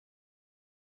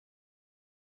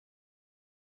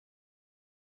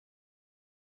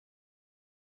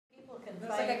can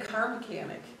It's find. like a car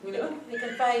mechanic, you know? They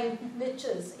can find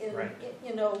niches in, Right.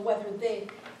 you know, whether they,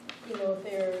 you know, if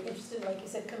they're interested, like you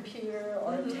said, computer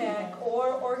or Mhm. tech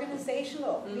or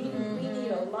organizational. We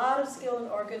need a lot of skill in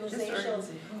Just organizational.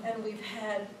 organization. And we've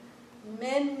had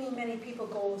many people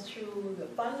go through the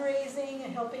fundraising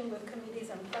and helping with committees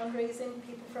on fundraising,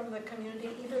 people from the community.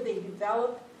 Either they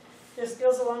develop their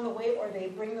skills along the way or they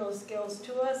bring those skills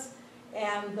to us.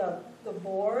 And the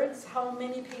boards, how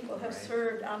many people have Right.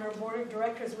 served on our board of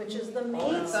directors, which is the At some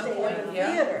mainstay point, of the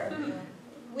yeah. theater.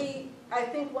 I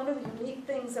think one of the unique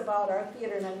things about our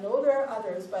theater, and I know there are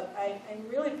others, but I'm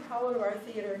really proud of our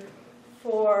theater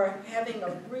for having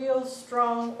a real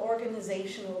strong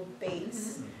organizational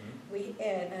base. We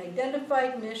had an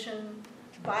identified mission,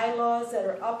 bylaws that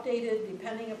are updated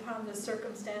depending upon the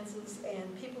circumstances,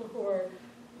 and people who are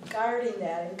guarding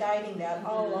that and guiding that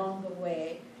all along the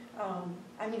way.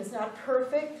 I mean, it's not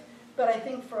perfect, but I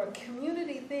think for a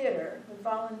community theater with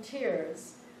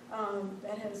volunteers,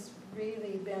 that has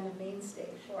really been a mainstay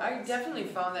for us. I definitely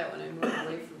found that when I moved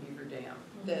away from Beaver Dam,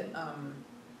 that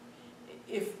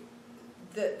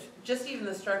that just even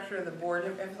the structure of the board,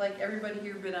 have like everybody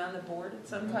here been on the board at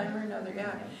some time or another?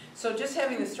 Yeah. So just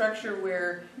having the structure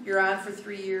where you're on for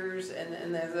 3 years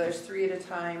and there's 3 at a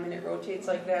time and it rotates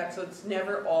like that, so it's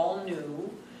never all new.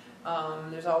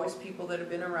 There's always people that have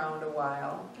been around a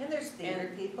while. And there's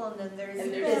theater people, and then there's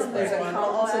There's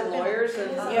accountants and lawyers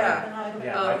and, yeah.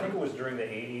 Yeah, I think it was during the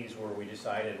 80s where we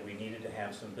decided we needed to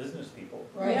have some business people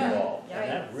Right. involved. Yeah.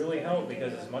 And that really helped,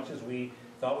 because as much as we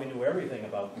thought we knew everything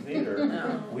about the theater,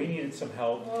 No. we needed some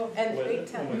help. Well, And with- big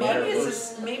time. when we got our Maybe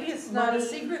first- it's not a Money.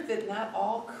 secret that not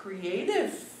all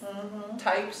creative Mhm.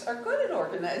 types are good at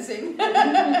organizing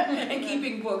and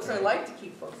keeping books, or like to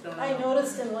keep books, don't I know.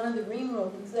 noticed in one of the green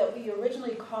rooms that we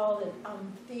originally called it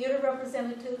theater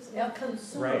representatives and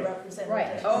consumer Right.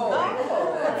 representatives. Oh,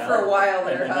 for a while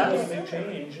there, And that huh? was a big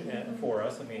change for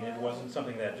us. I mean, it wasn't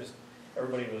something that just,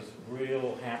 everybody was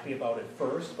real happy about at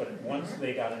first, but once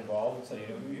they got involved and said, you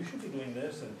know, you should be doing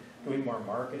this and doing more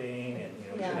marketing, and, you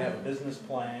know, you should have a business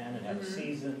plan and have a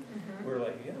season. We were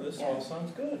like, yeah, this all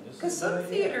sounds good. This Because is a good some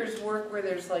idea. theaters work where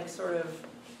there's like sort of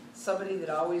somebody that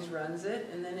always runs it,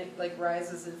 and then it like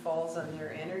rises and falls on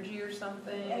their energy or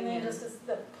something. And then just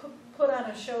the put on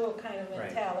a show kind of Right,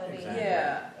 mentality. exactly.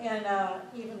 Yeah. And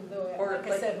even though, Or like I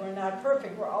like- said, we're not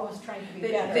perfect, we're always trying to be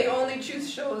better. They only choose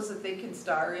shows that they can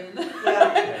star in.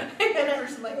 Yeah. And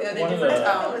something like that in One of different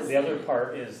towns. the other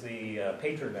part is the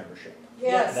patron membership.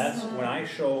 Yes. That's when I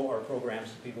show our programs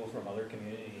to people from other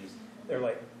communities, they're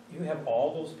like, you have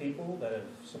all those people that have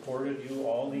supported you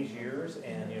all these years,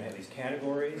 and you have these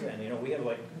categories, and, you know, we have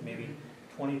like maybe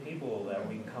 20 people that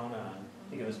we can count on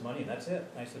to give us money, and that's it.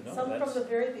 And I said, no, Some that's, from the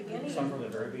very beginning. some from the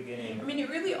very beginning. I mean, it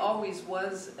really always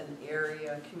was an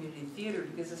area community theater,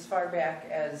 because as far back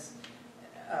as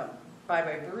Bye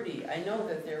Bye Birdie, I know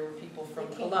that there were people from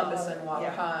They came Columbus out, and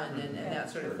yeah. Wapahan and that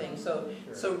sort of thing. So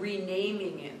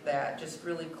renaming it that just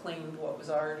really claimed what was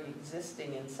already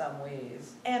existing in some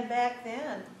ways. And back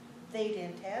then, they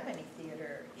didn't have any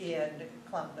theater in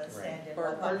Columbus Right. and in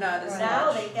Or Omaha. not as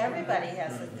Now much. everybody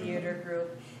has a theater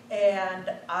group, and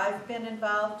I've been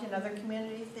involved in other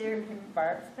community theater,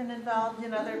 Barb's been involved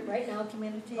in other Right now,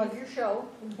 communities. plug your show.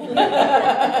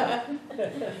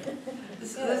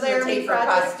 This is a tape for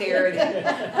posterity.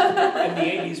 And the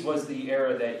 80s was the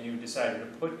era that you decided to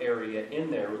put area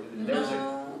in there. There was a,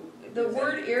 No, the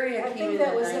word area I came think in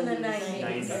that the was in the 90s.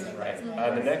 90s. Right.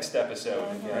 on the next episode.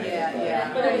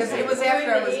 Yeah. But Because it was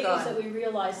after I was during the 80s gone. that we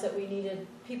realized that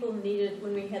people needed,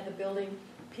 when we had the building,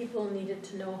 people needed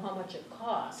to know how much it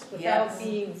cost without Yes.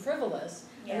 being frivolous.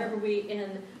 I Yeah. remember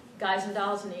in Guys and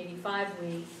Dolls in '85,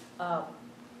 we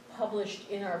published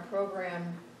in our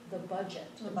program the budget.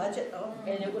 The budget,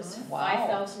 And it was Wow.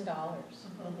 $5,000.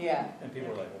 Yeah. And people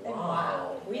were like, And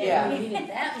wow. We Yeah. didn't need it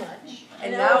that much.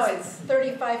 And that now was it's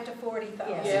 35 to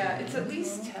 40,000. Yeah, it's at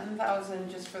least 10,000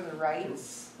 just for the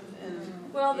rights.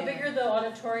 And Well, the Yeah. bigger the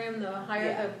auditorium, the higher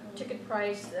Yeah. the ticket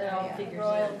price, that all Yeah. figures in.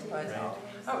 Royalties, Right. all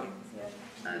Oh. these things,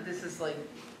 yeah. this is like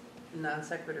non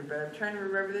sequitur, but I'm trying to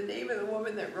remember the name of the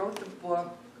woman that wrote the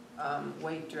book,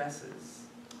 White Dresses.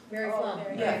 Mary Oh, Flum.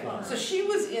 Mary Yeah, Flum. so she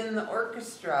was in the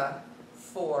orchestra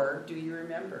for Do You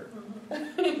Remember?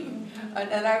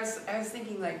 And I was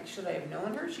thinking, like, should I have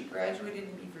known her? She graduated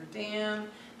in Beaver Dam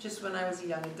just when I was a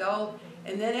young adult.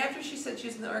 And then after she said she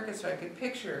was in the orchestra, I could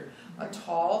picture a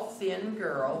tall, thin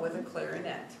girl with a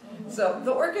clarinet. So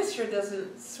the orchestra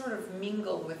doesn't sort of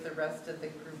mingle with the rest of the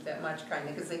group that much, kind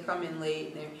of, because they come in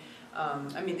late.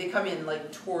 And they come in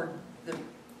like toward the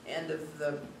end of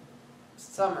the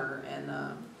summer, and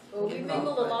Well, we get mingled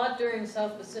involved a with. lot during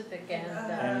South Pacific and And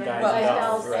Well, guys Guys and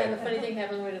Dolls, dolls, and the right? funny thing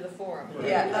happened on the way to the forum.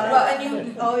 Yeah, well, and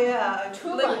you, Oh, yeah. Too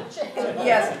Like- much.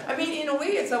 yes, I mean, in a way,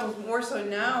 it's almost more so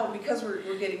now, because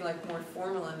we're getting like more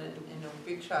formal in a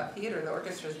big shot theater, the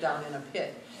orchestra's down in a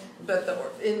pit. But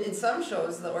in some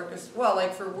shows, the orchestra, well,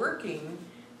 like for working,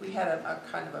 we had a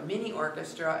kind of a mini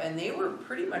orchestra, and they were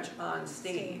pretty much on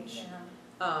stage.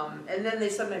 And then they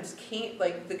sometimes came,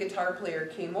 like the guitar player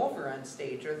came over on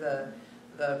stage, or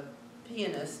the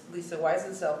pianist, Lisa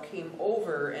Weisensell, came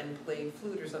over and played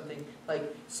flute or something.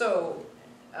 Like, so,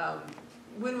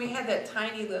 when we had that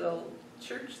tiny little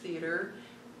church theater,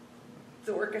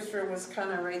 the orchestra was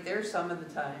kind of right there some of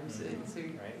the times, so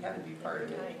you Right. had to be part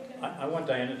of it. I want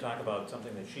Diane to talk about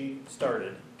something that she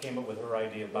started, came up with her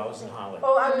idea of Bows and Holly.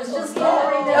 Oh, I was just Yeah. gonna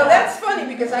bring No, that up. that's funny,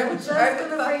 because I Just thought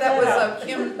gonna that bring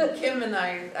was that a Kim and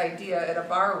I idea at a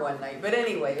bar one night, but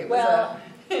anyway, it was Well,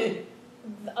 a,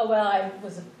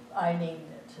 I named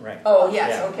it. Right. oh, yes,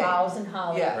 Yeah. okay. Boughs and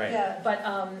Holly. Yeah. Right. Yeah, But,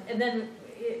 and then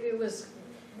it was,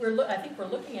 I think we're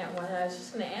looking at one, and I was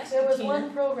just gonna ask you, there was Tina.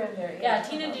 one program there. Yeah,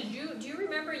 Tina, do you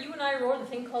remember, you and I wrote a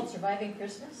thing called Surviving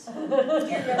Christmas? Do you remember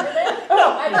that?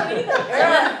 I don't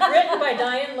either. Written by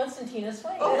Diane Lutz and Tina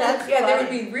Swain. Oh, that's Yeah, there would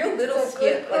funny. be real little It's a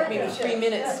good skit, like maybe partnership.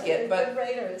 3-minute Yeah, skit, but good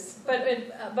writers.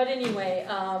 But anyway,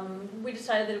 we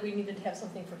decided that we needed to have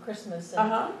something for Christmas,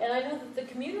 and uh-huh. and I know that the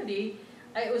community,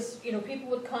 it was, people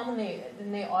would come and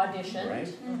they auditioned. Right.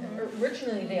 Mm-hmm.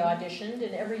 Originally, they auditioned,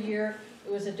 and every year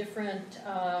it was a different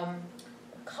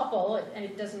couple, and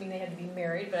it doesn't mean they had to be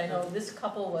married, but I know this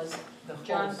couple was The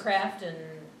John host. Kraft and,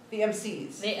 The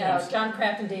MCs. John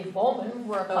Kraft and Dave Bowman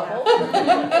were a Oh. couple in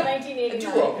A 1989.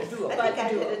 duo, a I duo. think I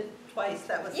did it twice,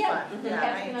 that was Yeah, fun.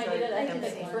 Kathy and I did it, I enjoyed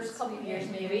think, the first couple of years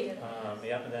maybe.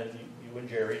 Yeah, and then you and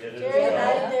Jerry did it as Jerry and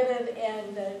well. I did it,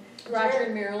 and Roger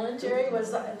and Marilyn. Jerry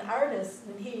was an artist,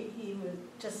 and he would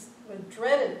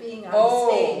dreaded being on Oh.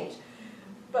 stage.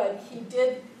 But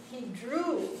he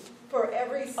drew for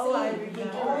every scene. Oh, I He drew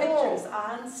remember. pictures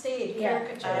on stage, Yeah.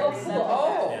 caricatures. Oh, cool.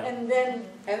 Oh, Yeah. And then,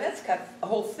 and that's got a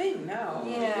whole thing now.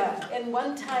 yeah, and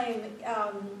one time,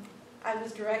 I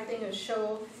was directing a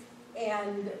show,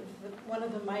 and one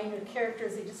of the minor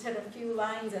characters, he just had a few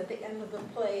lines at the end of the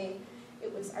play.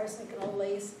 It was Arsenic and Old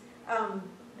Lace.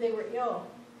 They were ill,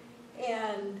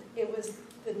 and it was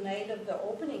the night of the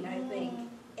opening, I think,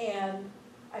 and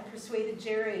I persuaded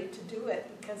Jerry to do it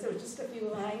because there was just a few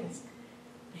lines.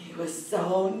 He was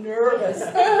so nervous,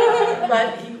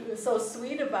 but he was so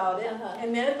sweet about it. Uh-huh.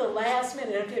 And then at the last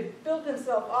minute, after he had built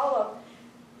himself all up,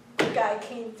 the guy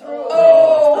came through.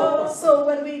 Oh. So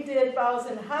when we did Bows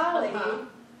and Holly, Uh-huh.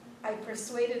 I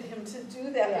persuaded him to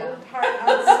do that Yeah. little part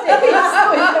on stage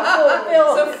so he could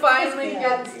fulfill. So finally, his you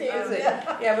on use stage.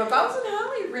 it. Yeah, but Bounce and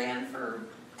Holly ran for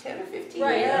 10 or 15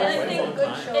 Right, years. and I Quite a think, long good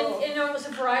time. show. and it was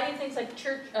a variety of things like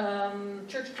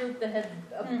church group that had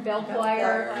a Mhm. bell Bell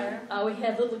choir. choir. We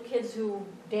had little kids who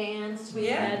danced. We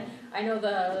Yeah. had, I know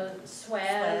the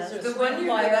Swaz or The Swing one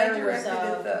year that I choir was, directed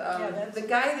it, yeah, that's- the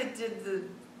guy that did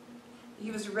he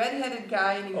was a red-headed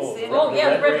guy and he was Oh, in oh,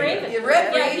 yeah, the Red Raven. Raven. Yeah,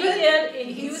 Red Yeah, he Raven. did, and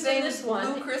He he was sang in this one.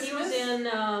 Blue He was Christmas?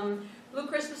 in Blue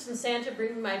Christmas and Santa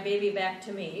Bring My Baby Back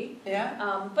to Me.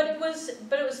 Yeah. But it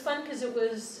was fun because it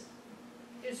was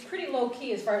pretty low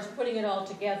key as far as putting it all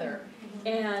together.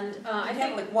 And I I had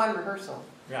think, like one rehearsal.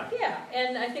 Yeah. yeah,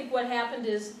 and I think what happened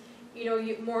is,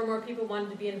 more and more people wanted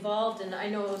to be involved, and I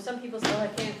know some people said, oh, I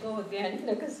can't go again,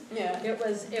 because Yeah.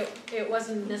 it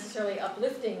wasn't necessarily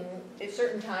uplifting at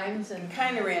certain times, and It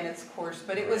kind of ran its course,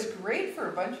 but it was great for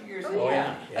a bunch of years. Oh, Oh,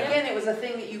 yeah. yeah. Again, it was a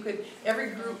thing that you could, every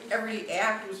group, every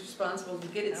act was responsible to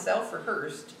get itself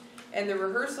rehearsed. And the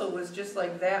rehearsal was just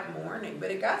like that morning,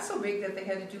 but it got so big that they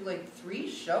had to do like 3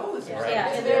 shows. or Right. yeah,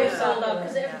 something. and very Yeah. sold out,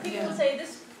 because Yeah. people would say,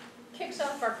 this kicks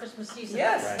off our Christmas season.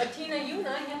 Yes. Right. But Tina, you and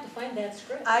I have to find that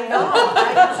script. I know,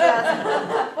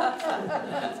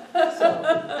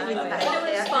 Anyway, I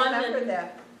it was fun, remember and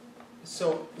that.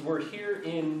 So we're here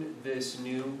in this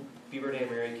new Beaver Dam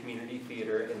Area Community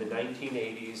Theater in the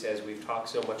 1980s, as we've talked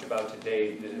so much about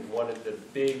today. One of the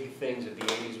big things of the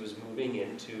 80s was moving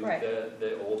into Right.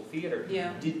 the old theater.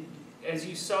 Yeah. As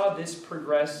you saw this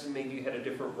progress, maybe you had a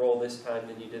different role this time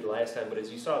than you did last time, but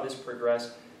as you saw this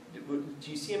progress, do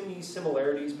you see any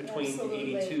similarities between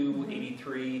Absolutely. 82, Mhm.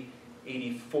 83,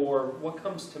 84? What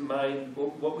comes to mind?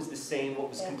 What was the same? What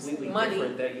was completely Money.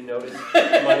 different that you noticed?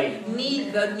 Money.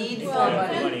 The need for Well,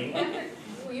 money. Money.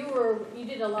 you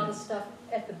did a lot of stuff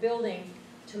at the building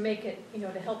to make it,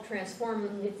 to help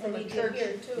transform it from And a he did church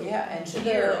here too. Yeah, and To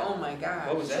here, the- oh my gosh.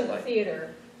 What was to that the like? theater.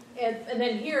 And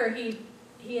then here, he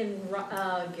and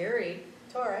Gary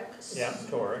Torek. Yeah,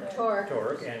 Torek.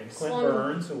 Torek And Clint Slung-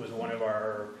 Burns, who was one of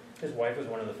our his wife was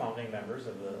one of the founding members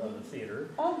of the theater.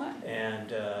 Oh, my.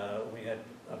 And we had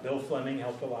Bill Fleming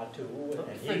helped a lot too.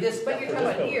 And For this, but you're for talking this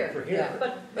about building, here. For here. Yeah.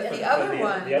 But the But other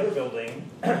one. The other building,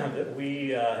 that we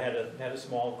had a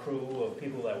small crew of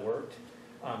people that worked.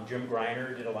 Jim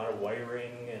Greiner did a lot of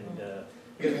wiring and,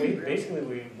 because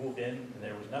we moved in and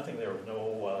there was nothing, there was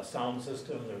no sound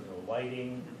system, there was no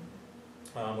lighting.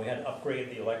 We had to upgrade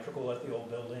the electrical at the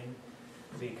old building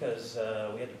because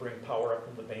we had to bring power up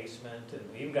from the basement, and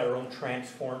we even got our own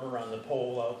transformer on the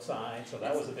pole outside, so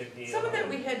that was a big deal. Some of that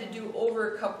we had to do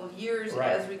over a couple of years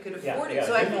Right. as we could afford Yeah, it.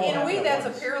 So I didn't think all in a happen way at that's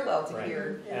once. a parallel to Right.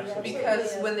 here. Yeah, Absolutely.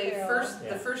 Because yeah, when they parallel. Yeah.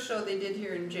 the first show they did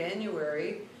here in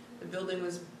January, the building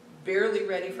was barely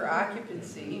ready for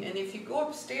occupancy. And if you go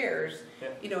upstairs, Yeah.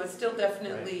 you know, it's still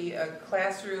definitely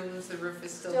Classrooms, the roof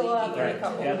is still Still leaking in Right, a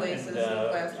couple yeah, of places and and,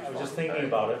 plaster's I was just falling thinking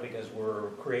apart. about it because we're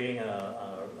creating a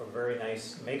very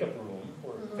nice makeup room,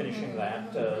 we're finishing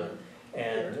that,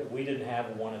 and we didn't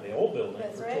have one in the old building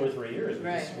That's for right. 2 or 3 years. We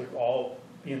just Right. would all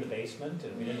be in the basement,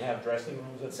 and we didn't have dressing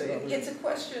rooms at So the other. it's a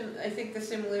question, I think the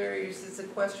similarities, it's a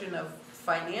question of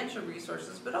financial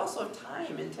resources, but also of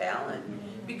time and talent.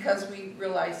 Because we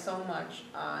rely so much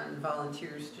on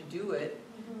volunteers to do it,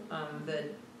 that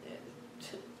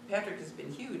Patrick has been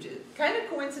huge. Kind of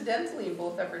coincidentally in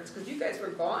both efforts, because you guys were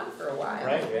gone for a while.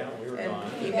 Right, yeah, we were And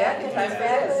gone. came back back in and time he's for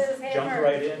back this. with his Jumped hammer.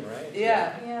 right in, right?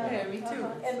 Yeah, Yeah. yeah, me too.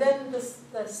 And then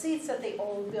the seats at the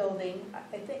old building,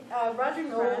 I think, Roger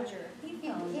Knoll,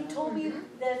 he told me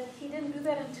that he didn't do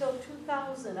that until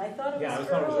 2000. I thought it Yeah, I was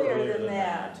thought it was earlier earlier than than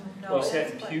that. No, We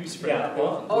set that's pews for Yeah. that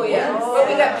long. Oh, yeah, Oh, but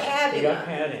we got yeah. padding We got on.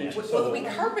 padding, Well, so we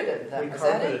carpeted them, we is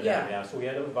that carpeted it? them, yeah, so we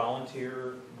had a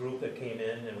volunteer group that came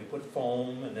in and we put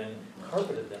foam and then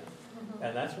carpeted them.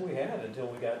 And that's what we had until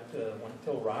we got,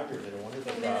 until Roger did a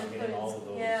wonderful And job then getting all of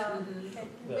those. Yeah. Mhm.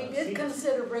 The We did seats.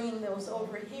 consider bringing those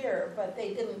over here, but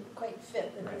they didn't quite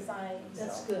fit the Right. design, so.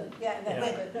 That's good. Yeah, that's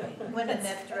Yeah. good. When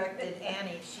Annette directed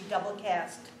Annie, she double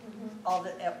cast all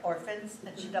the orphans,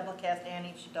 and she double cast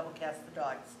Annie, she double cast the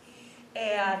dogs.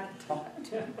 And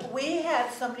we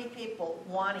had so many people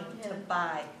wanting to Yeah.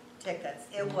 buy tickets,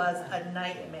 it was a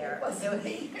nightmare. It was It was-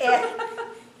 amazing.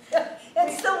 And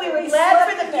so we were We glad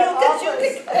for slept the in few, that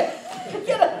because you could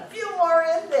get a few more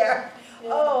in there. Yeah.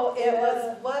 Oh, it Yeah.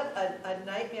 was, what a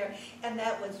nightmare, and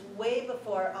that was way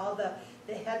before all the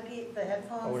Oh,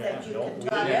 headphones yeah, that you no, could we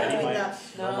talk didn't have any between the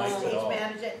mics, no No. mics at stage all.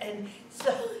 manager, and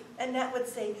so, and that would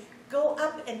say, go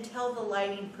up and tell the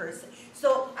lighting person.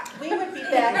 So we would be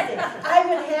backstage, I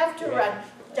would have to run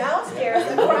downstairs,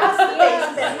 across the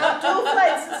basement, up 2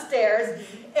 flights of stairs,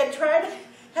 and try to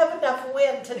have enough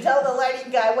wind to tell the lighting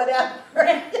guy whatever.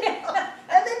 And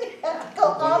then you have to go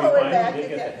all the way back When we finally did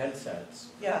get the again. headsets,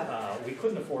 Yeah. we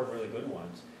couldn't afford really good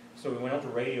ones. So we went out to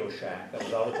Radio Shack that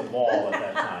was out at the mall at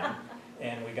that time.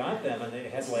 And we got them and they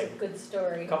had like Good a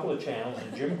story. couple of channels.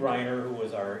 And Jim Greiner, who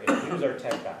was our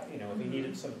tech guy. You know, if he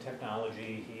needed some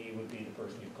technology, he would be the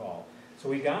person you'd call. So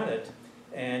we got it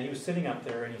and he was sitting up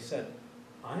there and he said,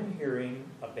 "I'm hearing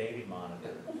a baby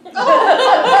monitor."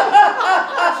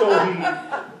 So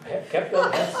he kept the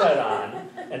headset on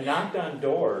and knocked on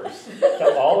doors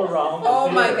all around the Oh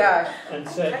my theater gosh, and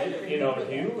said, "You know,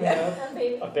 do you have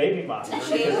a baby monitor?" to Because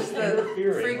change it's the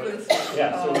interfering with-" frequency.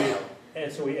 Yeah,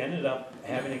 so Oh. we ended up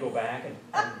having to go back and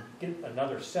get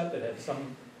another set that had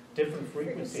some different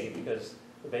frequency because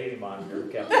the baby monitor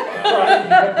kept crying, he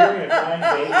kept hearing a crying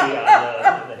baby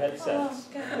on the headsets.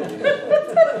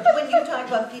 When you talk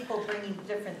about people bringing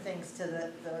different things to the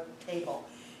table,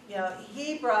 you know,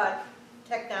 he brought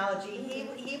technology,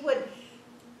 he would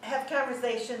have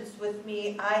conversations with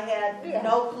me, I had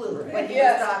no clue what he was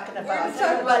Yes. talking We're about. gonna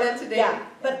talk about that today. Yeah,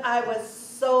 but I was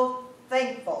so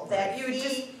thankful that You would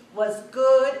he was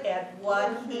good at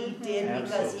what he did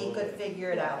because he could Absolutely.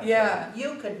 figure it out. Yeah.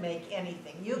 You could make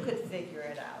anything, you could figure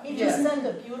it out. He just sent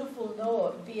a beautiful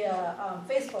note via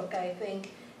Facebook, I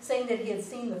think, saying that he had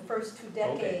seen the first 2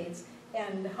 decades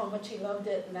and how much he loved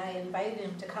it, and I invited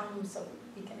him to come so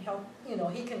he can help, you know,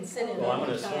 he can sit in Well, I'm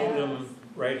gonna anytime. salute him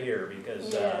right here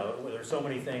because Yeah. there's so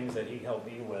many things that he helped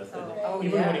me with. And Oh,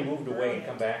 even when yeah. he moved away, he'd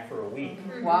come back for a week.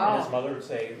 And Wow. his mother would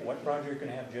say, "What project are you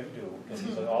gonna have Jim do?" Because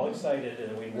he's all excited,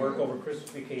 and we'd work over Christmas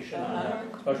vacation on a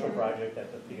special project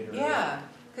at the theater. Yeah,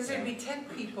 because there'd be tech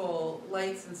people,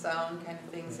 lights and sound kind of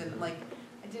things, and like,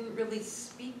 I didn't really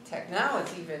speak tech. Now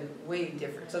it's even way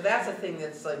different. So that's a thing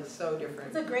that's like so different.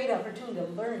 It's a great opportunity to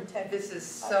learn tech. This is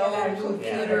so Yeah,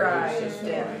 computerized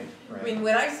yeah. and, I mean,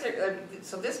 when I started,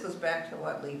 so this goes back to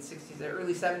what, late 60s or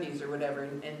early 70s or whatever,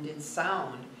 and did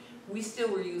sound. We still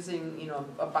were using, you know,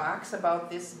 a box about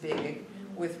this big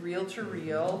with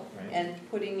reel-to-reel Right. and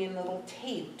putting in little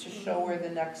tape to show where the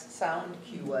next sound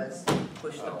cue was.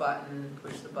 Push the button,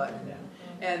 push the button.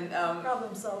 And,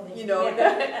 Problem solving. you know,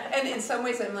 and in some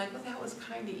ways I'm like, well, that was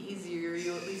kind of easier.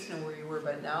 You at least know where you were,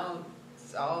 but now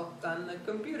it's all on the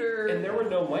computer. And there were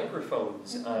no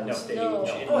microphones on No. stage No. in Oh,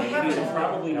 the 80s, and heavens.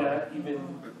 probably No. not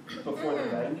even before the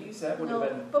 90s. That would No,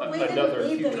 have but we been didn't another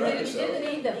need them. future We You episode.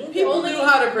 didn't need them. People Only- knew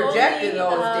how to project in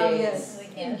only, those days. Yes.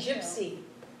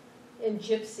 In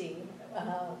Gypsy,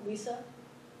 Lisa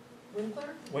Winkler?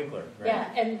 Winkler, right?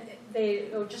 Yeah, and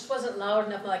it just wasn't loud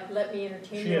enough, like, let me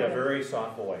entertain you. She had a very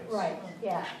soft voice. Right,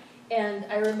 yeah. And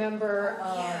I remember,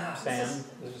 Yeah. Sam,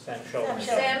 this is Sam Shelton.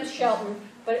 Sam Shelton,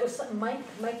 but it was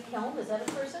Mike Helm, is that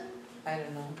a person? I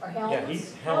don't know. Or Helms? Yeah,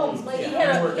 he Helms, yeah, he he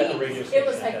had a, worked at the radio station it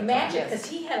was at like that time. magic, because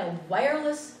he had a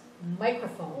wireless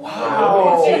microphone.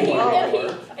 Wow. And he,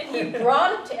 Wow. and he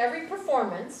brought it to every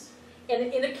performance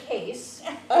in a case,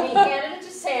 and he handed it to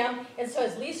Sam, and so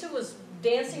as Lisa was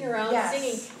dancing around Yes.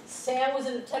 singing, Sam was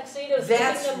in a tuxedo,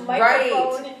 That's singing the right.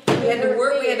 microphone. We had to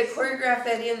work, we had to face. choreograph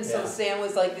that in, so Yeah. Sam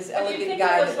was like this But you elegant think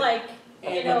guy. it was like, you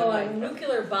and know, like- a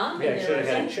nuclear bomb Yeah, in he there should or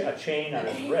have something. had a chain on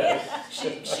his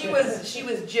wrist. She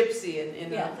was gypsy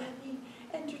and Yeah. let me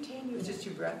entertain you. It was just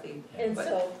too breathy. And But-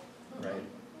 so,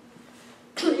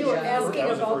 Right. You were Yeah. asking That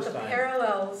was the about first the time.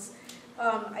 parallels.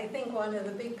 I think one of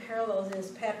the big parallels is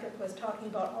Patrick was talking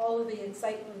about all of the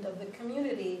excitement of the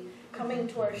community coming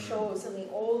to our shows in the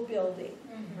old building.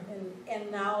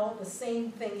 And now the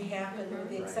same thing happened with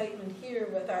the Right. excitement here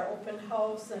with our open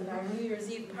house and our New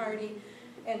Year's Eve party.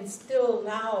 And still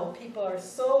now, people are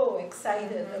so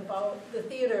excited about the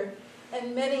theater.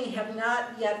 And many have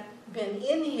not yet been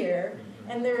in here,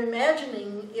 and they're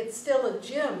imagining it's still a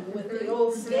gym with the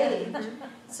old stage.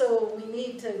 So we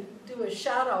need to do a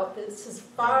shout out, this is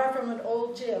far from an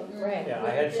old gym. right. Yeah, I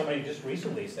had somebody just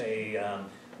recently say,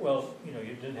 well, you know,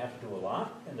 you didn't have to do a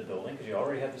lot in the building, because you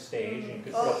already had the stage, and you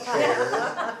could put up chairs.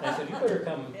 And I said, you better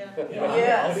come, you know,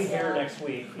 I'll be here next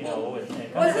week, you know, and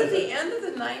come Was it visit. the end of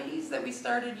the 90s that we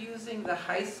started using the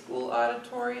high school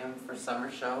auditorium for summer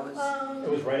shows? It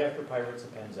was right after Pirates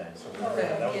of Penzance, so Okay,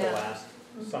 that was the yeah. last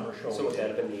summer show. So would that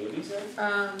have been the 80s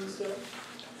then?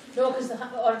 No, because the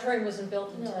auditorium wasn't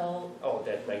built until Oh,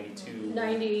 that 92.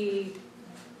 91,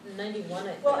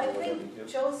 I think. Well, I think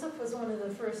Joseph was one of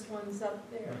the first ones up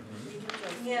there.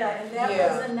 Mhm. Yeah, and that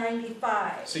Yeah. was in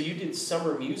 95. So you did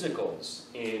summer musicals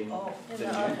in Oh, in the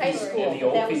the new, high school, in the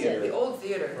old that was it. theater. The old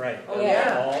theater. Right. Oh,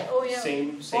 yeah. All- Oh, yeah.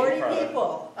 Same 40 product.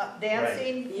 people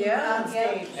dancing Yeah. on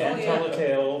stage. And Oh, yeah.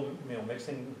 tell-a-tale, you know,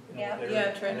 mixing, you know, Yeah. their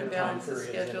Yeah, trying to their time balance the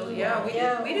periods in schedule. as Yeah, well.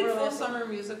 we did full overlapping. summer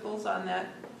musicals on that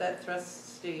thrust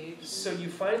stage. So you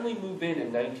finally move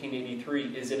in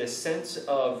 1983. Is it a sense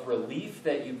of relief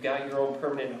that you've got your own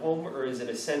permanent home, or is it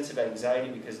a sense of anxiety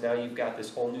because now you've got this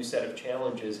whole new set of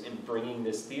challenges in bringing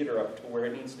this theater up to where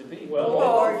it needs to be? Well,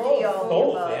 Ordeal.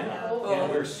 both, Uh, yeah. Oh. Yeah,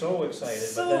 we're so excited, but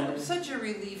So, then, such a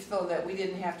relief though that we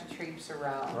didn't have to traipse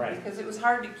around. Right. Because it was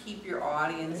hard to keep your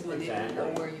audience when they didn't know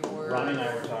Exactly. where you were. Ronnie and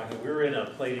I were talking, we were in a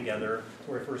play together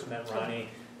where I first met Ronnie.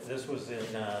 This was in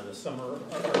the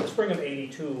spring of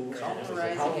 '82, and it was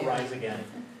a Count will Rise Again.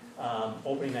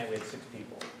 Opening night, we had 6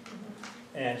 people.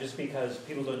 And just because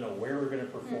people didn't know where we were gonna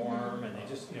perform, and they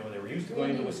just, you know, they were used to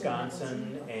going to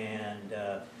Wisconsin, and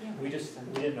we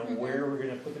didn't know where we were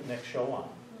gonna put the next show on.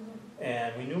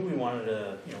 And we knew we wanted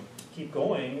to, you know, keep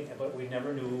going, but we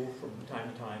never knew from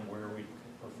time to time where we'd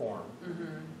perform.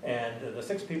 And the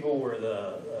 6 people were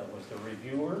was the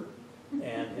reviewer,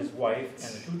 and his wife,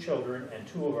 and the 2 children, and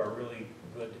 2 of our really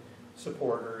good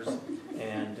supporters,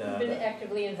 and Been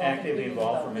actively involved. in actively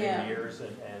involved for meetings, many Yeah. years,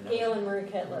 and Gail and Marie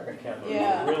Kettler. Kettler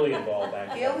Yeah. was really involved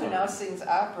back Gail, then. who now sings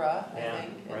opera, I Yeah,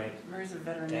 think. and right. Mari's a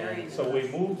veterinarian. And so we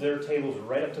moved their tables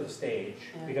right up to the stage,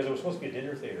 Yeah. because it was supposed to be a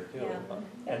dinner theater too.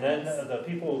 Yeah. And then the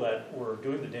people that were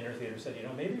doing the dinner theater said, you know,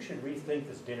 maybe we should rethink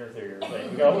this dinner theater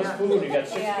thing. We got all this food, we got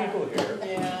 6 Yeah. people here,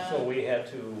 Yeah. so we had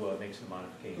to make some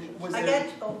modifications. Was I there-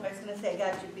 got, I was gonna say, I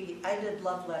got you beat, I did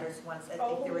love letters once, I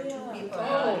think there were 2 yeah. people in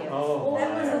the Oh. audience. Oh,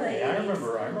 That was in the yeah, I 80s.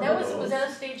 remember That was those. that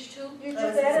a stage 2? You Uh,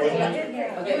 did that Wasn't at it? the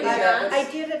dinner. Okay, Yeah. I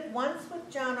did it once with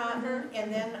John Ottner,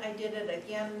 and then I did it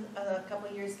again a couple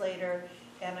of years later,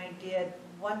 and I did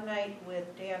one night with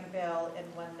Dan Bell and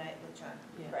one night with John.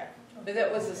 Yeah. Correct. But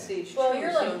that was a stage 2. Well,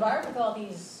 you're so- like Barb with all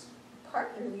these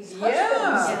partners, these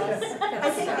Yeah. husbands. I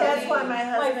think that's why my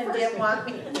husband didn't want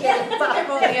me to get I've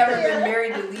only ever been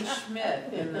married to Lee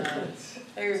Schmidt and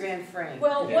Larry Van Frank.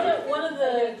 Well, Yeah. one of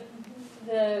the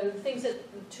things that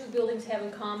the 2 buildings have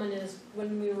in common is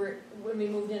when we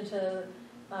moved into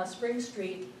Spring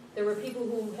Street, there were people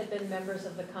who had been members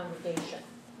of the congregation.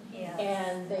 Yeah.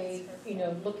 And they, you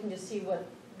know, looking to see what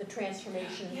the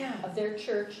transformation Yeah. of their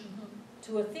church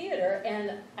to a theater,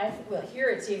 and well, here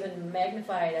it's even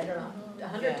magnified, I don't know,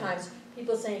 100 Yeah. times,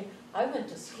 people saying, I went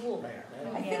to school there.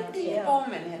 I think Yeah. Dave Yeah.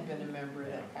 Bowman had been a member of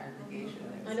that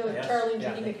congregation. I know Yes. Charlie and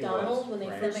Yeah, I Judy think he McDonald, was. when they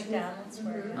Right. first The McDonald's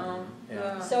were, Mhm.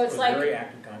 Yeah. So It it's was like, a very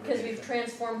active because congregation. we've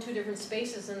transformed two different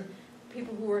spaces, and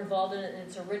people who were involved in it in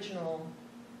its original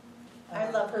I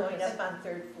love going purpose. up on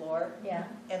third floor Yeah.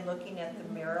 and looking at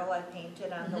the mural I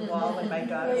painted on the Mhm. wall when my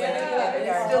daughter went to Yeah, It's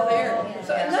kindergarten. still there. Yeah.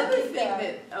 So Yeah. another Keep thing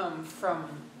that,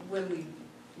 from when we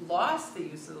lost the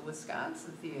use of the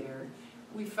Wisconsin Theater,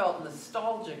 we felt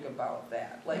nostalgic about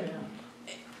that. Like,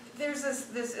 there's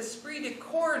this esprit de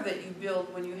corps that you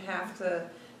build when you have to,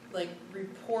 like,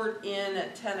 report in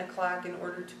at 10 o'clock in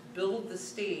order to build the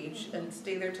stage and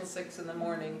stay there till 6 in the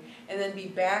morning, and then be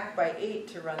back by 8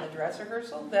 to run the dress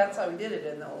rehearsal. That's how we did it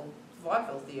in the old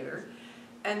vaudeville theater.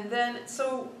 And then,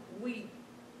 so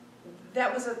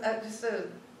that was just a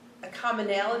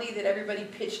commonality that everybody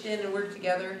pitched in and worked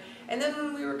together. And then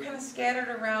when we were kind of scattered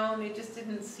around, it just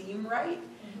didn't seem right.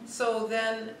 So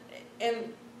then,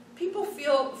 and people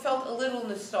felt a little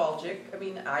nostalgic. I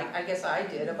mean, I guess I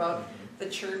did, about the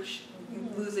church,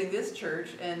 losing this church,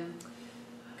 and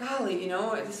golly,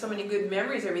 there's so many good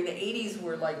memories. I mean, the 80s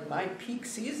were like my peak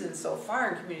season so far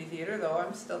in community theater, though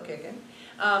I'm still kicking.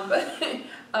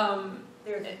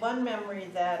 There's one memory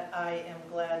that I am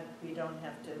glad we don't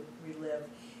have to relive,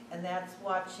 and that's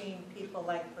watching people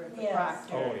like Bertha Yes.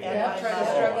 Proctor Oh, and yeah. my Trying to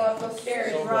mother struggle up those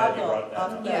stairs. So glad you struggle brought that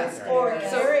up up. those Yeah. stairs. Or Yeah.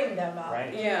 carrying them out.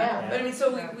 Right. Yeah, but I mean,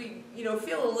 so Yeah. we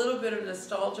feel a little bit of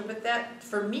nostalgia, but that,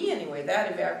 for me anyway,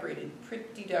 that evaporated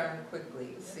pretty darn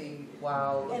quickly. See,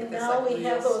 wow, look And at this, now like, we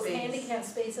have real those space. handicap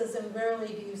spaces, and rarely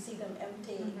do you see them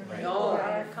empty. Right. No, Or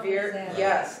are coming very, in.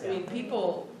 yes, I Yeah. mean,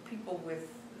 people with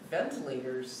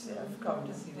ventilators have come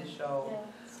to see the show. Yeah,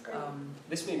 it's great.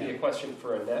 This may be a question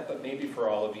for Annette, but maybe for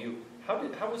all of you. How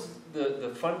was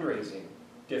the fundraising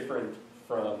different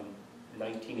from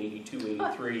 1982,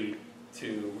 83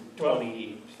 to Well,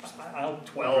 2012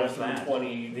 I'll address through that.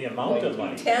 20? The amount of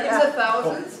money. Tens of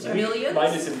thousands to millions?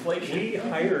 Minus inflation. We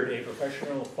hired a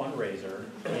professional fundraiser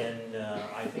in,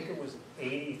 I think it was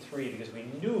 83, because we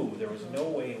knew there was no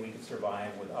way we could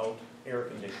survive without air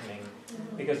conditioning.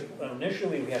 Because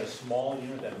initially we had a small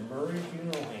unit that Murray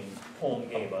Funeral Home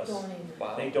gave us.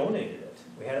 Wow. They donated it.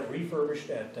 We had it refurbished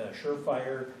at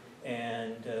Surefire,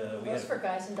 and we Those had, for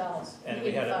guys and dolls. and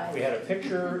we had a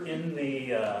picture in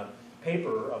the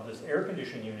paper of this air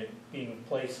conditioning unit being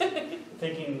placed,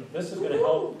 thinking this is going to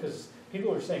help, because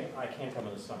people are saying, I can't come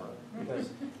in the summer, because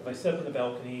if I sit up in the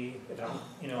balcony, if I'm,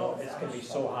 it's going to be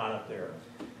so hot up there.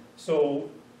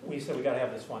 So we said, we got to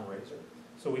have this fundraiser.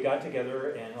 So we got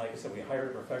together, and like I said, we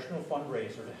hired a professional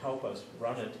fundraiser to help us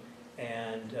run it,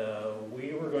 and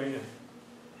we were going to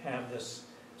have this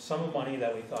sum of money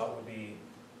that we thought would be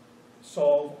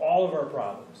solve all of our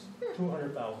problems,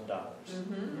 $200,000.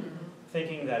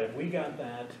 Thinking that if we got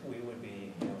that, we would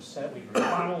be set, we'd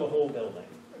remodel the whole building.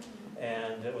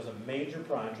 And it was a major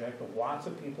project, lots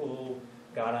of people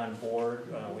got on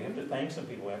board. We have to thank some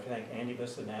people. We have to thank Andy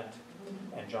Bissonette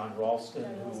and John Ralston,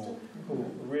 who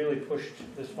really pushed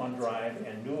this fund drive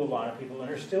and knew a lot of people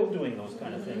and are still doing those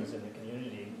kind of things in the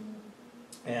community.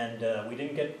 And we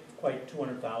didn't get quite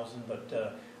 200,000,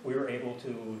 but we were able to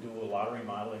do a lot of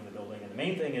remodeling of the building. And the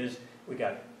main thing is we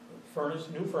got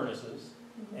new furnaces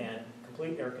and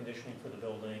complete air conditioning for the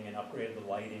building, and upgraded the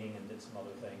lighting and did some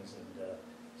other things. And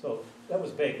so that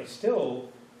was big, but still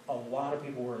a lot of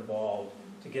people were involved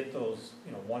to get those,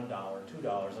 $1,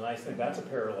 $2, and I think that's a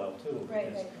parallel too. Right,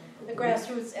 because the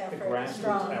grassroots The effort is grassroots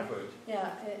strong. effort,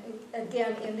 Yeah,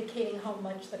 again, indicating how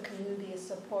much the community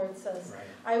supports us. right.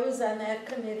 I was on that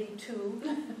committee too.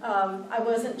 I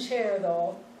wasn't chair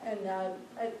though, and I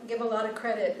give a lot of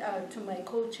credit to my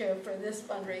co-chair for this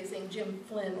fundraising, Jim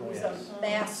Flynn, Oh, who's yes. a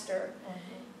master.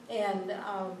 And,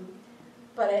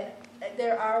 but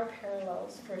there are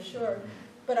parallels for sure.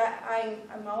 But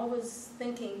I'm always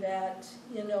thinking that,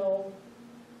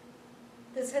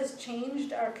 this has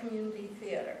changed our community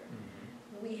theater.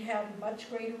 We have much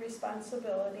greater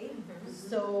responsibility,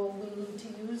 so we need to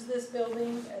use this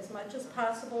building as much as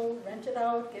possible, rent it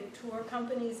out, get tour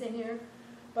companies in here.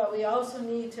 But we also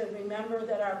need to remember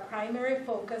that our primary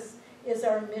focus is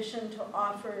our mission to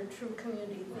offer true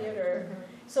community theater.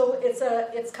 So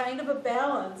it's kind of a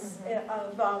balance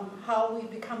of how we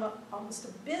become almost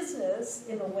a business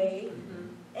in a way,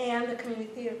 and a community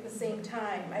theater at the same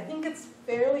time. I think it's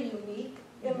fairly unique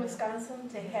in Wisconsin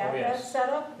to have Oh, that yes.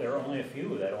 setup. There are only a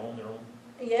few that own their own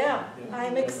Yeah,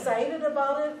 I'm excited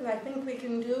about it, and I think we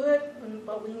can do it,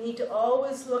 but we need to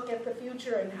always look at the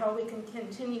future and how we can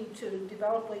continue to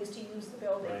develop ways to use the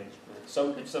building. Right.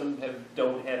 Some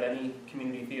don't have any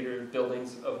community theater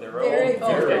buildings of their own. Very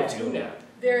Very few. do now.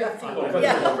 Very Well, few. but-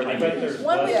 Yeah. I bet there's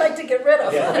One we'd less- like to get rid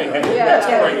of. Yeah, right.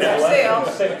 Yeah, Right, it's there's for less sale.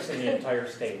 than 6 in the entire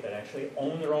state that actually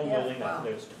own their own Yeah. building, Wow.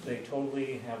 they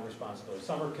totally have responsibility.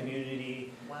 Some are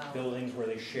community Wow. buildings where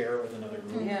they share with another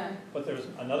group. Yeah. But there's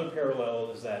another parallel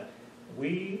is that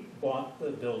we bought the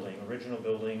building, original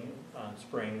building on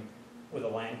Spring with a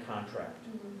land contract,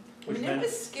 I which mean, it meant,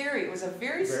 was scary. It was a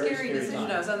very Very scary scary decision.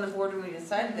 time. I was on the board when we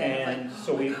decided that. and Like,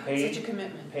 so we such a paid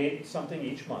commitment. something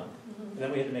each month. Mhm.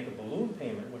 Then we had to make a balloon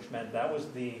payment, which meant that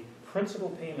was the principal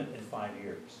payment in 5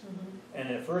 years. Mhm. And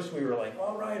at first we were like,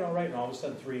 all right, and all of a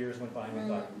sudden 3 years went by and we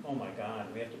thought, Mm. oh my God,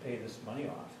 we have to pay this money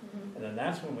off. Mhm. And then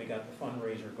that's when we got the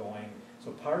fundraiser going.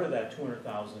 So part of that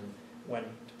 200,000 went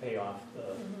to pay off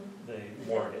Mhm. the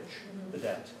mortgage, Mhm. the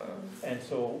debt. Uh, And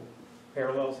so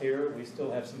parallels here, we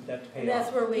still have some debt to pay And that's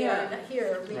off. where we are Yeah.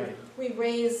 here. Right. We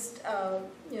raised,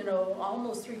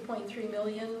 almost 3.3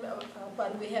 million,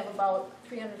 but we have about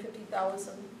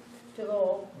 350,000 to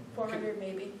go, 400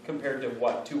 maybe. Compared to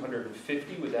what,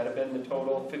 250? Would that have been the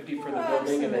total? 50 for the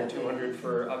building and then 200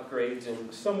 for upgrades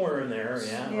and, Somewhere in there,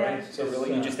 yeah, Yeah. right? so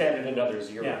really you just added another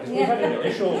zero. Yeah, 'cause we had an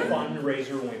initial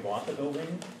fundraiser when we bought the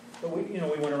building, but we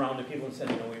went around to people and said,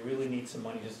 we really need some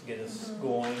money just to get us Mhm.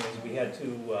 going, as we had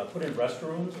to put in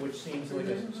restrooms, which seems like a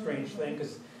Mhm. strange thing,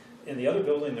 because in the other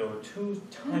building, there were 2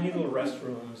 tiny little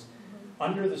restrooms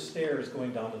under the stairs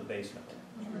going down to the basement.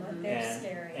 They're And-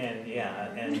 scary. And, yeah,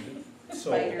 and so,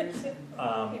 Spiders.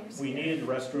 we needed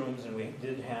restrooms, and we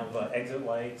didn't have exit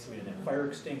lights, we didn't have fire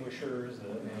extinguishers,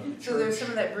 the So there's some church,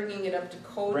 of that bringing it up to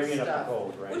code bringing up stuff. the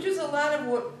code, right? Which is a lot of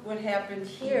what happened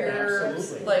here,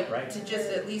 Absolutely, like, right. to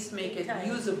just at least make it Time.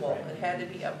 usable, Right. it had to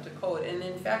be up to code. And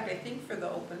in fact, I think for the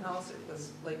open house, it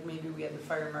was like maybe we had the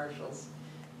fire marshals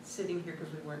sitting here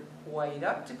because we weren't quite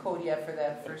up to code yet for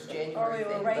that first Or January we were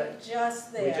thing, right but.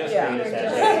 just there. We just Yeah. made We it were that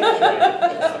just day.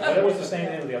 there. But it was the same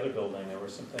thing with the other building, there were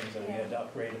some things that we had to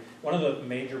upgrade. One of the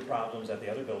major problems at the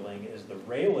other building is the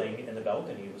railing in the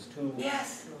balcony was too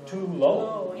Yes.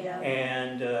 low. Oh, yeah.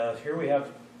 And here we have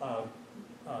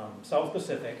South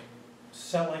Pacific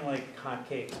selling like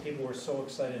hotcakes, people were so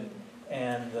excited.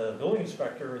 And the building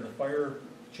inspector and the fire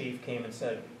chief came and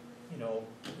said, you're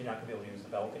not gonna be able to use the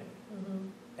balcony. Mhm.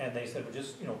 And they said, well,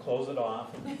 just, close it off.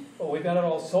 Well, we've got it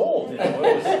all sold,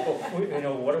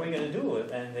 what are we gonna do?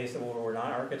 And they said, well, we're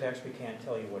not architects, we can't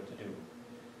tell you what to do.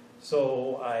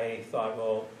 So I thought,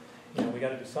 well, we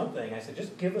gotta do something. I said,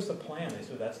 just give us a plan. They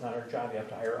said, that's not our job, you have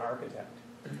to hire an architect.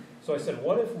 So I said,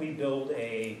 what if we build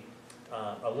a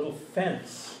little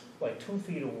fence, like 2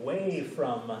 feet away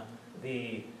from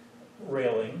the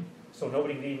railing, so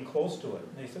nobody can get even close to it?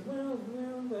 And they said, well,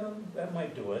 that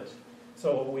might do it.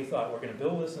 So we thought, we're gonna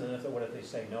build this, and then what if they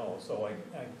say no? So I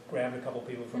grabbed a couple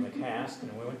people from the cast,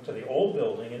 and we went to the old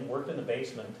building and worked in the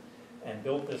basement and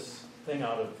built this thing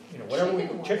out of,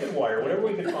 chicken wire, whatever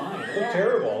we could find. It looked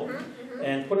terrible,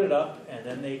 and put it up, and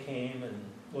then they came and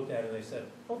looked at it, and they said,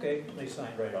 okay, they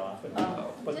signed right off. And,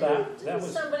 but that Didn't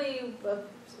was, somebody,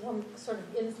 some sort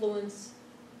of influence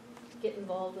get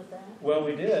involved with that? well,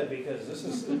 we did, because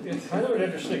it's kind of an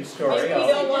interesting story. Maybe we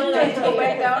don't want Did to they go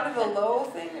back down to the low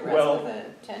thing the rest Well- of the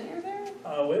tenure there?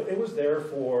 It was there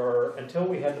until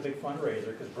we had the big fundraiser,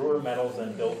 because Brewer Metals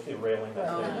then built the railing that's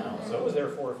there now. So it was there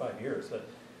 4 or 5 years.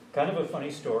 Kind of a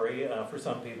funny story for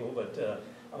some people, but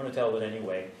I'm going to tell it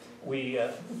anyway.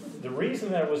 The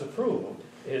reason that it was approved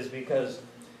is because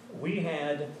we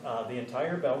had the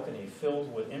entire balcony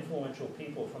filled with influential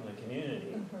people from the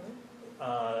community.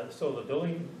 So the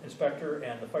building inspector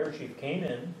and the fire chief came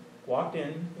in, walked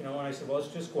in, and I said, well,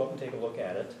 let's just go up and take a look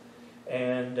at it.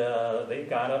 And they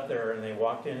got up there and they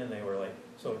walked in and they were like,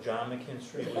 so John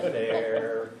McKinstry was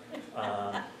there,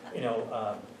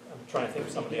 I'm trying to think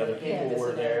of some of the other Yeah, people were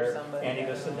Bissonnette or there, somebody, Annie I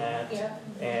don't know. Bissonnette. Yeah.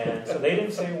 And so they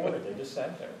didn't say a word, they just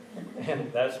sat there.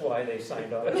 And that's why they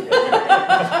signed off.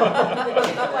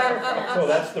 So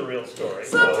that's the real story.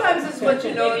 Sometimes it's what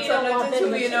you know, Maybe and you don't sometimes want it's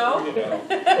who them you to-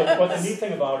 know. But the neat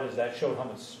thing about it is that showed how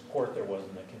much support there was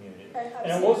in the community.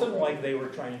 And it wasn't like they were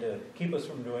trying to keep us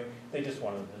from doing, they just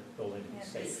wanted the building to be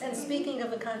safe. And speaking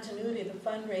of the continuity, the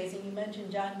fundraising, you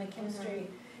mentioned John McKinstry.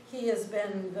 He has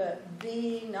been the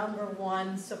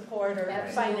 #1 supporter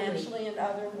Absolutely. financially and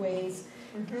other ways.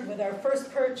 with our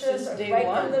first purchase, Since day right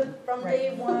one. from Right.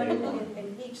 day one, Day one.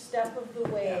 in each step of the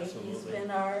way, he's Absolutely.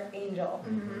 been our angel.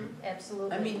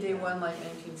 Absolutely. I mean, day one, like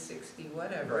 1960,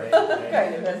 whatever. Right, Kind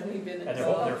right. of hasn't even been And their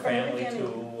whole, involved. their From the family beginning.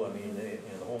 too, I mean,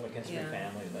 the whole McKinstry Yeah.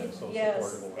 family, that's so Yes,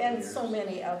 supportive over the and years. so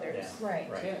many others. Yeah.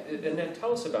 Right. Right. Yeah, and then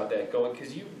tell us about that,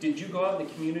 because did you go out in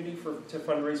the community to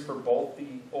fundraise for both the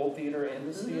old theater and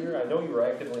this theater? I know you were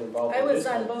actively involved I in was this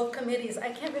on one. both committees. I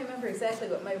can't remember exactly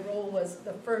what my role was,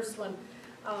 the first one.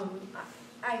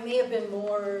 I may have been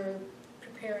more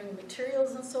preparing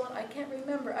materials and so on. I can't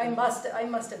remember. I must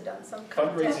have done some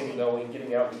Fundraising, content. though, and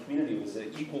getting out in the community was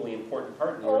an equally important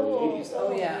part in the Oh, early 80s. Oh,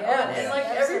 though. yeah, Yeah, and like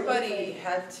absolutely. everybody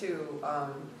had to,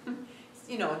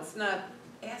 you know, it's not,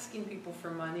 asking people for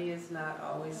money is not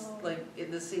always No. like in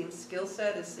the same skill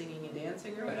set as singing and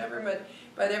dancing or whatever,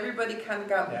 but everybody kind of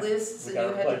got Yeah, lists we and got you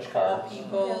our had to pledge call cards.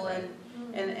 people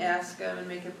Yeah. and ask them and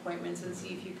make appointments and see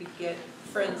if you could get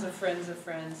friends of friends of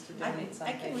friends to I donate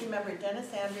I can something. remember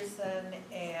Dennis Anderson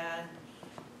and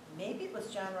maybe it was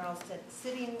John Ralston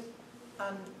sitting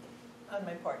on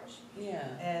my porch Yeah.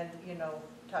 and,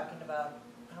 talking about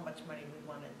how much money we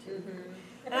wanted to. Mhm.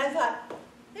 And I thought,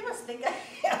 they must think I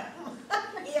am.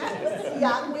 Yeah, I was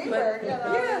young, we were,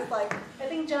 it's like, I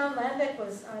think John Landick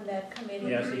was on that committee.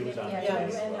 Yes, he was on Yeah, that John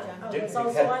committee as well. Landick Dick was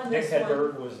also on Dick this one.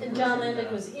 Hedberg was. the And John person,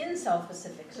 Landick was in South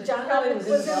Pacific, so he John probably Landick was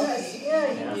was in in South this, Pacific. yeah,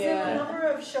 he was in Yeah. a number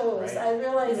of shows. Right. I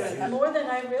realized, Yeah, he- more than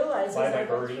I realized Bye as Bye I went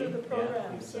Birdie, through the yeah, he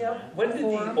programs, was in yep. that. When did the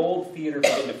Forum. old theater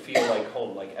begin to feel like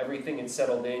home? Like everything had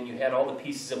settled in, you had all the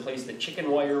pieces in place, the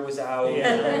chicken wire was out?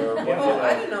 Yeah. or what, Oh,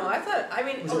 I don't know, I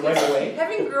mean, Was it okay, right away?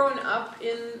 having grown up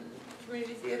in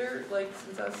community theater, like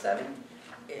since I was 7,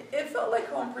 it felt like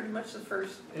home pretty much the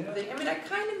first Yeah. thing. I mean, I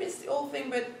kind of missed the old thing,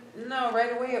 but no,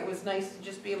 right away it was nice to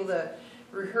just be able to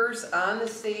rehearse on the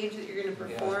stage that you're going to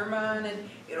perform on, and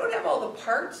you don't have all the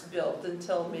parts built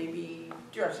until maybe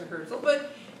dress rehearsal, but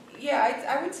yeah,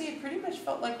 I would say it pretty much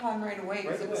felt like home right away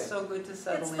because Right it was away. so good to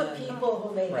settle It's in. the people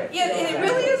who made Right. it. Yeah, feel it like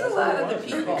really that. is a lot of the That's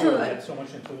what it people. was. They had so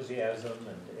much enthusiasm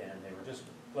and they were just,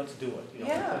 let's do it. You know,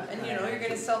 Yeah, let's and try you're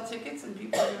gonna sell tickets and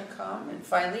people are gonna come, and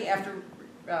finally, after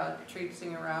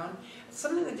traipsing around,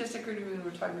 something that just occurred to me when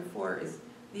we were talking before is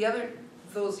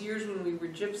those years when we were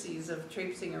gypsies of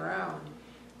traipsing around,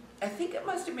 I think it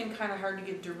must have been kind of hard to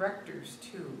get directors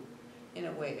too, in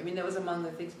a way. I mean, that was among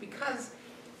the things, because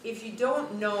if you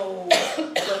don't know,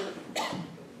 like,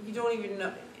 you don't even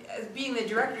know, as being the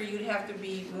director, you'd have to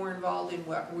be more involved in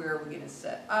where are we gonna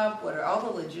set up, what are all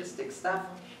the logistics stuff,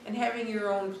 and having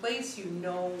your own place, you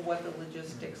know what the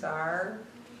logistics are.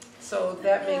 So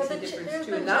that Yeah, makes a but difference there's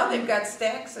too. been And now some- they've got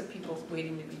stacks of people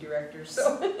waiting to be directors,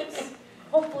 so.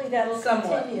 Hopefully that'll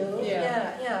Somewhat, continue.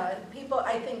 yeah. Yeah, people,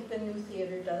 I think the new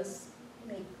theater does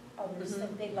make others Mhm.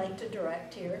 think they'd like to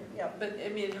direct here, yep. But I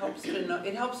mean, it helps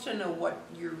to know what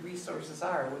your resources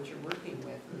are, what you're working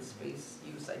with, and space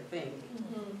use, I think.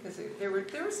 Because there were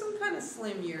some kind of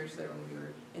slim years there when we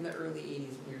were in the early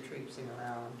 80s when we were traipsing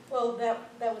around. Well,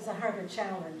 that was a harder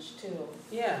challenge too,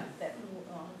 Yeah, that.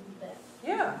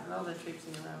 yeah, and all the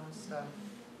traipsing around stuff.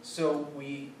 So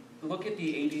we look at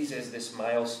the 80s as this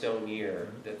milestone year,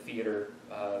 the theater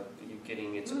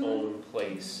getting its Mhm. own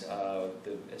place,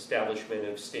 the establishment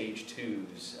of Stage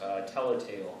 2's,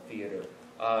 Telltale Theater.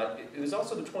 It was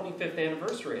also the 25th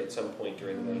anniversary at some point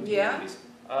during the 1980s.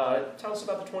 Tell us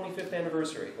about the 25th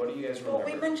anniversary. What do you guys Well, we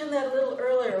remember? mentioned that a little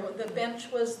earlier, the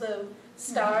bench was the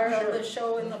star of the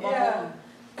show in the mall. Yeah.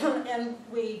 And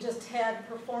we just had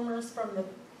performers from the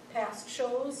past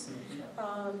shows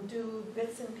do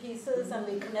bits and pieces, and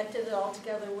we connected it all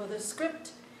together with a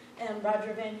script. And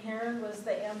Roger Van Haren was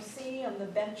the MC, and the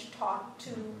bench talked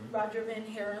to Roger Van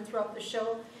Haren throughout the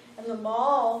show. And the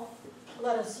mall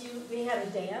let us use, we had a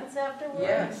dance afterwards.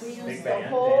 Yes. We used Big the band,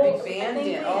 whole. Big I band think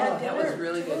we did. had Oh, that was dinner,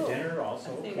 really good. too. Dinner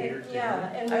also, I think- catered dinner. Yeah,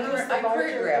 and we I used remember the I larger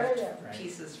choreographed area. Right.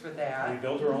 pieces for We that.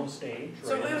 built our own stage.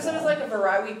 So right in it was the like mall. a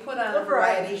variety, we put on a A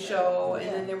variety variety show, and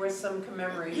yeah. then there was some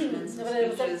commemoration and some But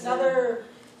it speeches. was another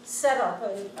setup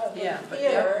of the Yeah, but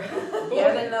theater.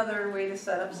 Yet another way to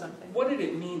set up something. What did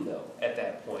it mean though at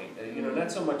that point?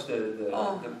 Not so much the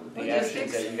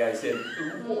actions that you guys did.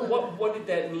 What did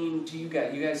that mean to you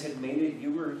guys? You guys had made it.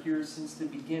 You were here since the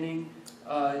beginning.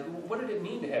 What did it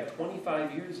mean to have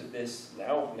 25 years of this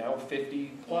now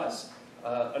 50 plus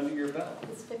under your belt?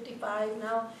 It's 55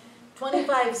 now.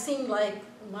 25 seemed like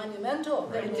monumental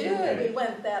that Right. we It did. we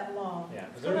went that long. Yeah,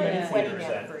 because there are Yeah. many Wedding theaters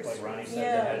that, anniversary. like Ronnie said,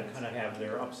 Yeah. that had kind of have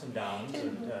their ups and downs,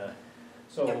 and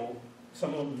so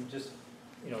some of them just,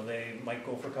 they might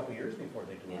go for a couple years before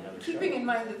they do Yeah. another show. Keeping in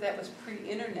mind that was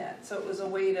pre-internet, so it was a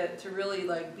way to really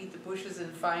like beat the bushes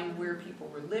and find where people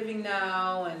were living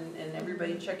now, and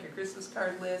everybody check your Christmas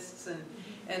card lists, and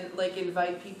and like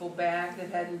invite people back that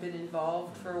hadn't been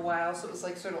involved for a while. So it was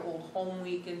like sort of old home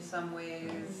week in some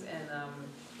ways,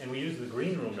 And we use the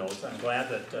green room notes. I'm glad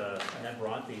that Annette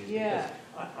brought these. Yeah.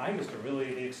 Because I used to really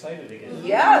be excited again.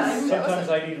 Yes. Sometimes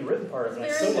I'd even written part of it, and I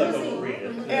still like to read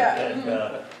it. Yeah.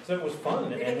 And so it was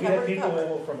fun, and we had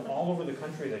people from all over the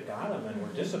country that got them and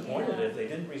were disappointed if they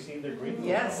didn't receive their green room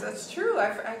Yes, notes. that's true.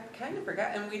 I kind of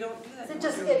forgot, and we don't do that It anymore,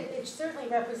 just, do we? it certainly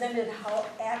represented how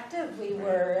active we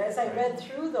were. As I read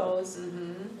through those,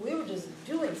 Mhm. we were just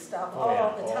doing stuff Oh, yeah,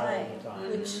 all the time,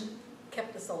 time. which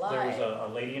kept us alive. There was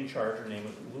a lady in charge, her name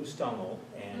was Lou Stungle,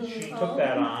 and she Mhm. took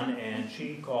that on and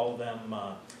she called them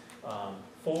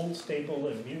full, staple,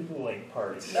 and mutilate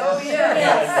parties. Oh, And yeah.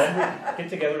 then we'd get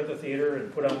together at the theater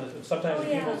and put on the, sometimes Oh, at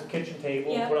yeah. people's kitchen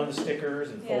table, Yeah. put on the stickers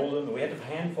and Yeah. fold them, and we had to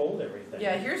hand fold everything.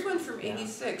 Yeah, here's one from Yeah.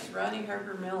 '86, Roni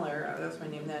Harper Miller, that was my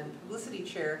name then, publicity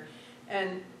chair.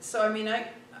 And so, I mean, I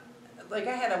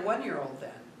had a 1-year-old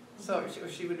then, so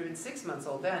she would have been 6 months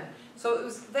old then. So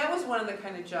that was one of the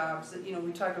kind of jobs that,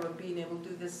 we talked about being able to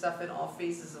do this stuff in all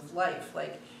phases of life.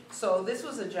 So this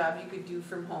was a job you could do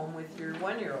from home with your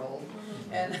 1-year-old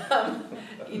and,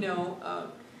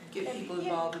 get people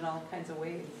involved in all kinds of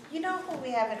ways. You know who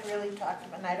we haven't really talked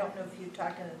about, and I don't know if you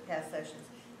talked in the past sessions,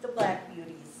 the Black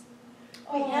Beauties.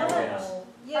 We haven't. yes.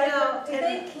 You know,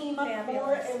 They came up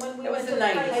for it and when we It was went the to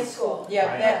high 90s. school. Yeah,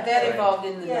 Right. that Right. evolved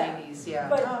in the Yeah. 90s, yeah.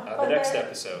 The next that-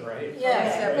 episode. Right. Yeah,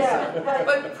 Next yeah, episode. but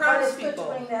But proud it's of good to people.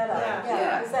 bring that up, Yeah.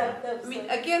 yeah, 'cause that's I mean,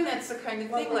 the- again, that's the kind of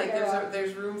thing, Lovely like, era.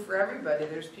 there's room for everybody,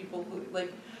 there's people who,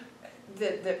 like,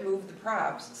 that move the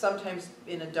props, sometimes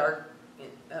in a dark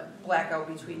blackout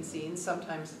between scenes,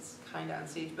 sometimes it's kinda on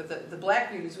stage, but the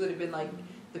Black Beauties would have been like,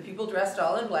 the people dressed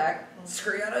all in black,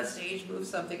 scurry out on stage, move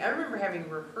something. I remember having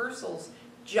rehearsals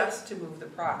just to move the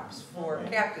props for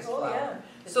Right. Cactus Oh, Flower, yeah.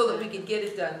 so that we could get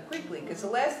it done quickly, because the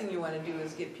last thing you wanna do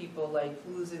is get people like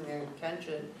losing their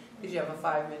attention, because you have a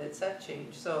 5-minute set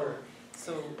change, so,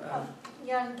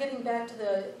 Yeah, and getting back to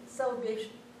the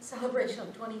celebration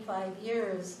of 25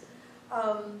 years,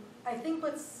 I think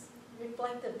what's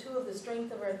reflective too of the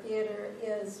strength of our theater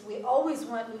is we always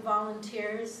want new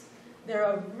volunteers. They're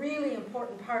a really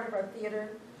important part of our theater,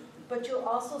 but you'll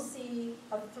also see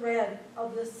a thread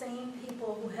of the same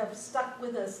people who have stuck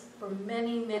with us for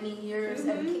many, many years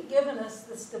and given us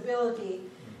the stability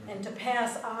and to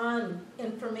pass on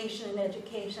information and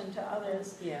education to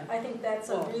others. yeah. I think that's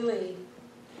a Well, really,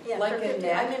 yeah, like for 50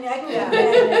 Annette. I mean, I can Yeah. go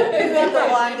back. You have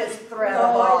the longest thread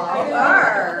of No, all. I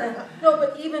are. No,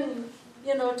 but even,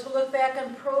 to look back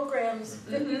on programs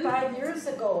 55 years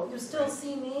ago, you still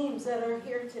see names that are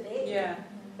here today. Yeah,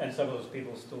 And some of those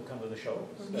people still come to the shows.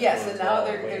 yes, That and was now all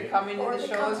they're waiting. coming to Or the they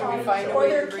shows, come or we on- find a or way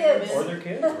their to bring them kids. in. Or their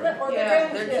kids, right? Or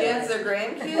Yeah, their their kids, their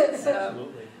grandkids,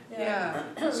 Absolutely. yeah.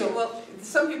 So, well,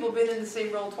 some people have been in the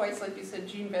same role twice, like you said,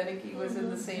 Gene Beneke was in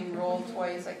the same role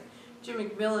twice, like Jim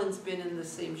McMillan's been in the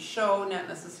same show, not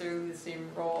necessarily the same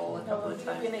role a couple I'll of give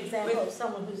you times. an example of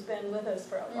someone who's been with us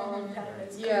for a long time.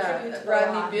 It's Yeah, contributed a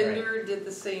Rodney lot. Binder did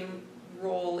the same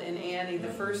role in Annie the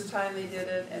first time they did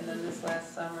it, and then this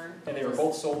last summer. And they were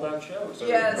both sold out shows, or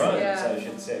Yes, runs, yeah. I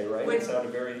should say, right? When- It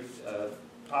sounded very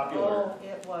popular. Oh,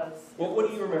 it was. What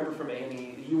do you remember from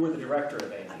Annie? You were the director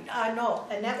of Annie. No,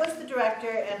 Annette was the director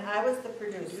and I was the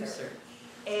producer. Producer.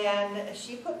 And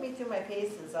she put me through my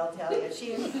paces, I'll tell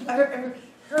you.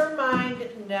 Her mind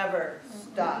never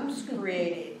stops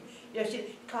creating.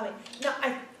 She'd call me, no,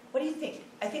 what do you think?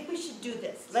 I think we should do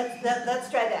this.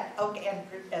 Let's try that. Okay, and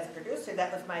as producer,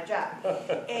 that was my job.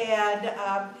 And,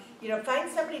 find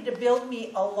somebody to build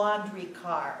me a laundry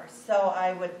car. So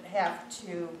I would have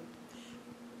to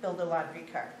build a laundry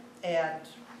car and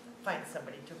find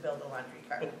somebody to build a laundry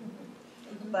car.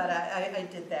 But I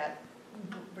did that.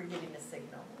 We're getting a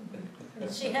signal.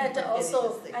 She had to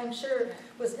also, I'm sure,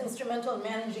 was instrumental in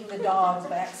managing the dogs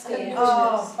backstage.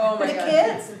 Oh my the God.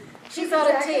 kids. She's got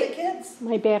a the tape. kids.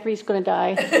 My battery's gonna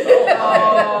die.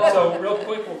 Oh. So real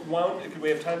quick, could we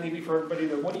have time maybe for everybody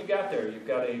to, what do you got there? You've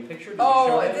got a picture? Did you Oh,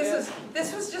 show that yet?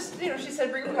 this was just, she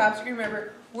said, bring props, you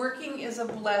remember, working is a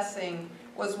blessing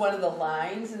was one of the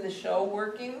lines in the show,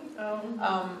 Working,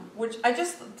 which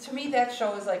to me, that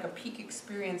show is like a peak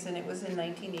experience, and it was in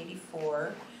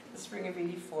 1984, the spring of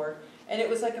 '84, and it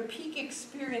was like a peak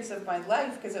experience of my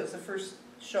life, because it was the first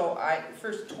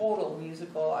total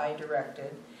musical I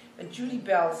directed. And Judy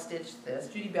Bell stitched this.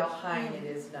 Judy Bell Hine it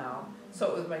is now.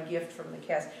 So it was my gift from the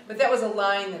cast. But that was a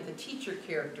line that the teacher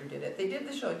character did it. They did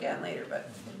the show again later, but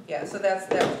yeah, so that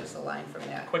was just a line from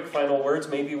that. Quick final words,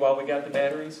 maybe while we got the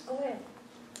batteries? Go ahead.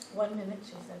 1 minute,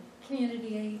 she said.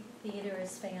 Community theater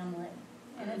is family,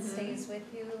 and it stays with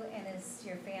you, and as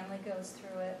your family goes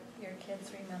through it, your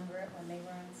kids remember it when they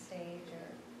were on stage,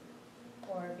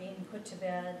 or being put to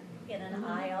bed in an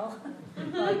aisle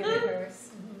while you rehearse.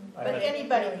 I But met-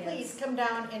 anybody, Really please is. come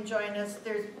down and join us.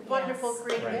 There's wonderful Yes.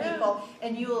 creative Right. people,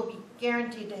 and you will be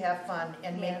guaranteed to have fun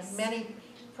and make Yes. many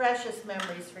precious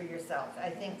memories for yourself. I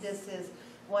think this is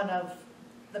one of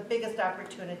the biggest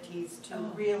opportunities to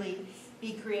Oh. really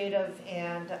be creative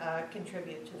and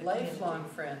contribute to the community. Lifelong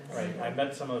friends. Right, I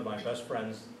met some of my best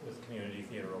friends with community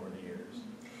theater over the years.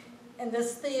 And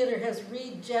this theater has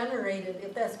regenerated,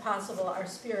 if that's possible, our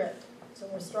spirit, so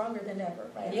we're stronger than ever,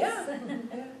 right? Yeah.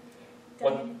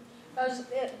 One-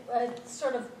 It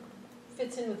sort of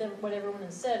fits in with what everyone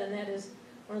has said, and that is,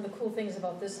 one of the cool things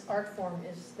about this art form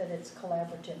is that it's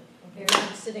collaborative. You're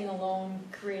not sitting alone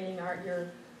creating art,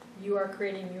 you are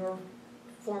creating your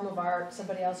form of art,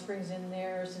 somebody else brings in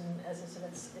theirs, and as I said,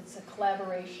 it's a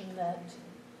collaboration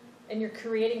and you're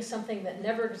creating something that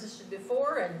never existed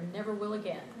before and never will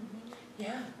again.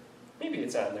 Yeah. Maybe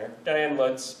it's on there. Diane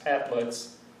Lutz, Pat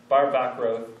Lutz, Barb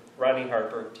Vocroth, Roni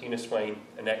Harper, Tina Swain,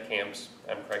 Annette Kamps.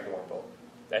 I'm Craig Warmbold.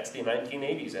 That's the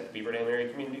 1980s at the Beaver Dam Area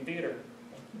Community Theater.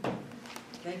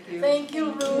 Thank you. Thank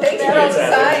you, Ruth. Thank you. That's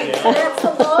That's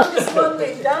the longest one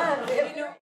we've done. You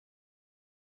know,